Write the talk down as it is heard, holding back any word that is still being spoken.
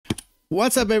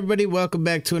What's up, everybody? Welcome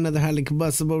back to another highly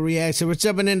combustible reaction. We're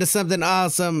jumping into something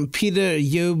awesome. Peter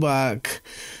Jöback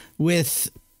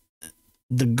with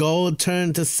The Gold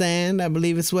Turned to Sand, I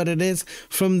believe is what it is,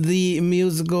 from the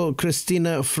musical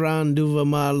Kristina from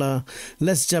Duvemåla.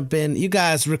 Let's jump in. You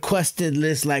guys requested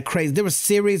this like crazy. There was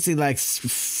seriously like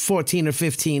 14 or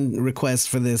 15 requests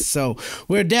for this, so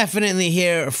we're definitely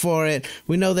here for it.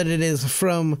 We know that it is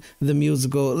from the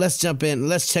musical. Let's jump in.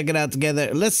 Let's check it out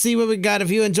together. Let's see what we got. If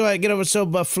you enjoy it, get over so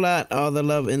buff flat. All the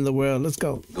love in the world. Let's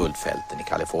go. Guldfälten i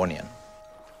Kalifornien.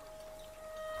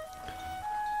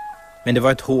 Men det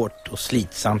var ett hårt och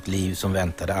slitsamt liv som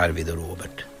väntade Arvid och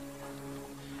Robert.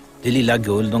 Det lilla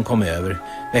guld de kom över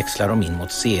växlar de in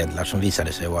mot sedlar som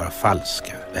visade sig vara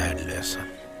falska, värdelösa.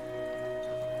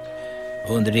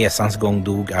 Och under resans gång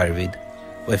dog Arvid,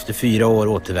 och efter 4 år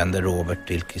återvände Robert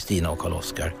till Kristina och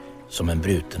Karl-Oskar som en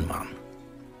bruten man.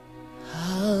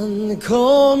 Han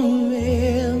kom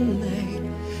med mig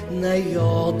när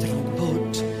jag drog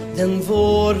bort den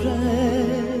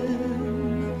våren.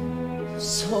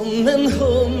 Som en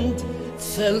hund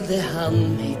följde han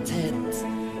mig tätt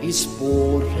i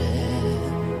spåren.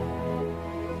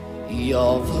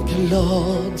 Jag var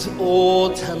glad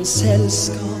åt hans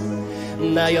sällskap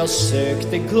när jag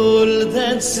sökte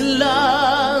guldets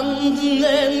land.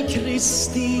 Men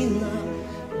Kristina,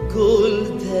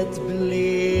 guldet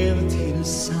blev till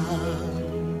sand.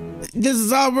 This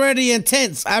is already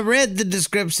intense. I read the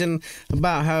description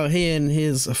about how he and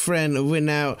his friend went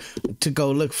out to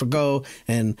go look for gold,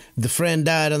 and the friend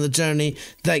died on the journey.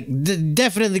 Like,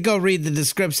 definitely go read the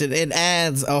description. It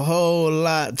adds a whole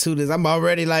lot to this. I'm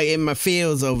already like in my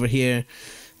feels over here,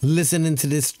 listening to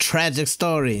this tragic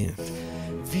story.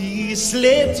 Vi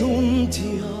slet ont,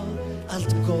 ja,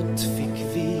 allt gott fick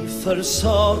vi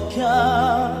försaka.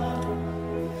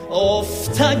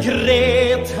 Ofta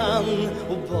grät han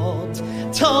och bad,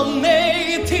 ta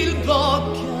mig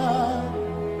tillbaka.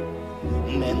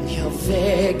 Men jag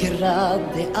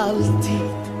vägrade alltid,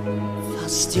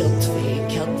 fast jag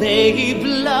tvekade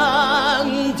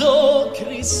ibland. Och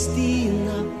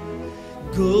Kristina,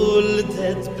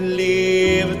 guldet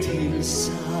blev till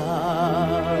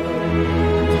sand.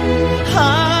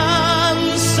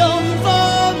 Han som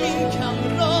var min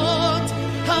kamrat,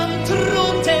 han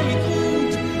trodde mitt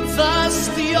ord,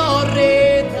 fast jag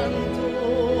redan då.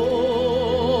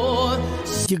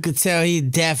 You could tell he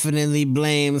definitely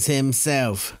blames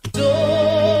himself.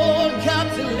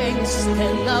 Sågat längs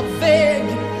denna väg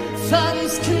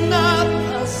fanns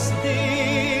knappast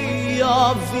det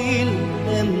jag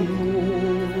ville nå.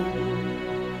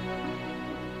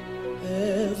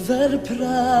 Över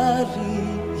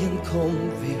prärien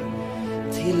kom vi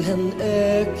till en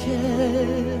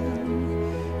öken.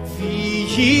 Vi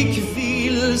gick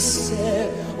vilse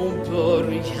och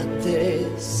började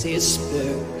se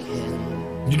spöken.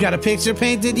 You got a picture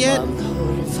painted yet?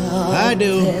 I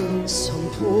do. Den som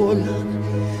pålar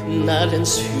när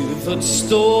ens huvud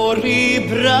står i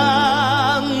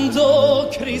brand.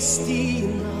 Och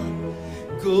Kristina,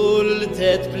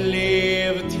 guldet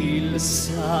blev till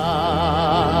sand.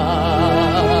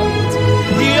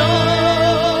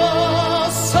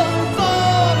 Jag som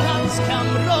var hans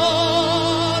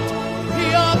kamrat,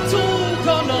 jag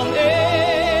tog honom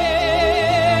över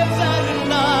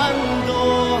land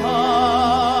och hav.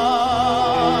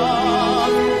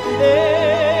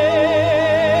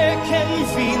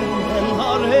 Ökenvinden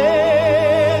har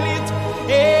höljt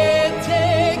ett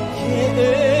täcke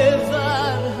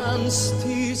över hans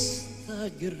tysta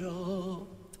grav.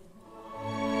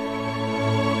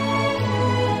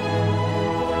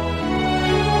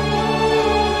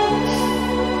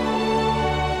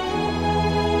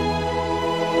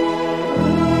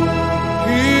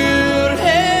 Hur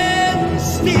en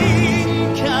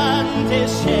stinkande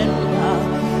källa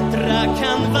drack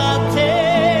han vatten.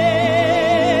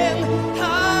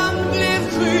 Han blev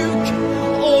sjuk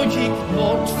och gick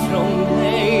bort från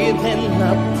mig den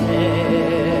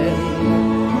natten.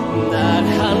 När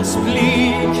hans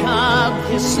blick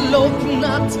hade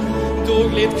slocknat, då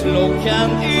gled klockan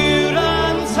ur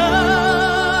hans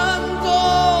hand.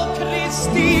 Och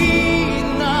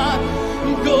Kristina,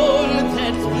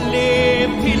 guldet blev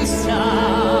till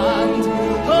sand.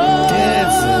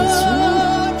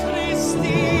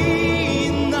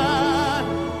 Kristina,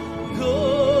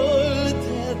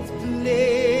 guldet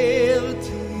blev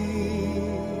till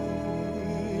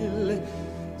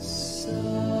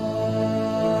sand.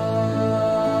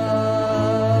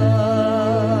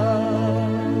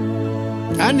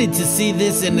 I need to see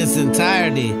this in its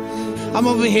entirety. I'm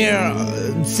over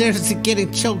here seriously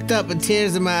getting choked up and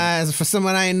tears in my eyes for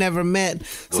someone I ain't never met,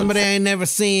 somebody I ain't never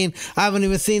seen. I haven't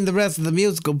even seen the rest of the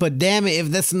musical, but damn it if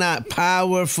that's not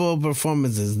powerful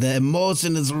performances. The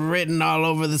emotion is written all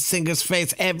over the singer's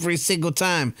face every single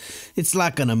time. It's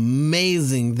like an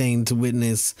amazing thing to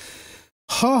witness.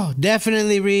 Oh,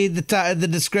 definitely read the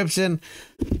description.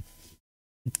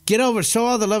 Get over, show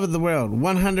all the love of the world.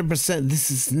 100%. This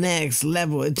is next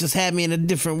level. It just had me in a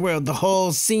different world. The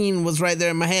whole scene was right there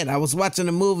in my head. I was watching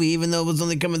a movie, even though it was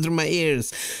only coming through my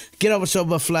ears. Get over, show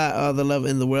but fly all the love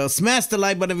in the world. Smash the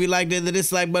like button if you liked it, the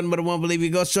dislike button, but I won't believe you.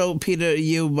 Go show Peter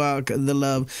Jöback the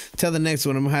love. Till the next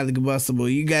one, I'm highly combustible.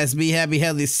 You guys be happy,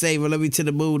 healthy, safe. I love you to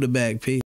the moon, the back. Peace.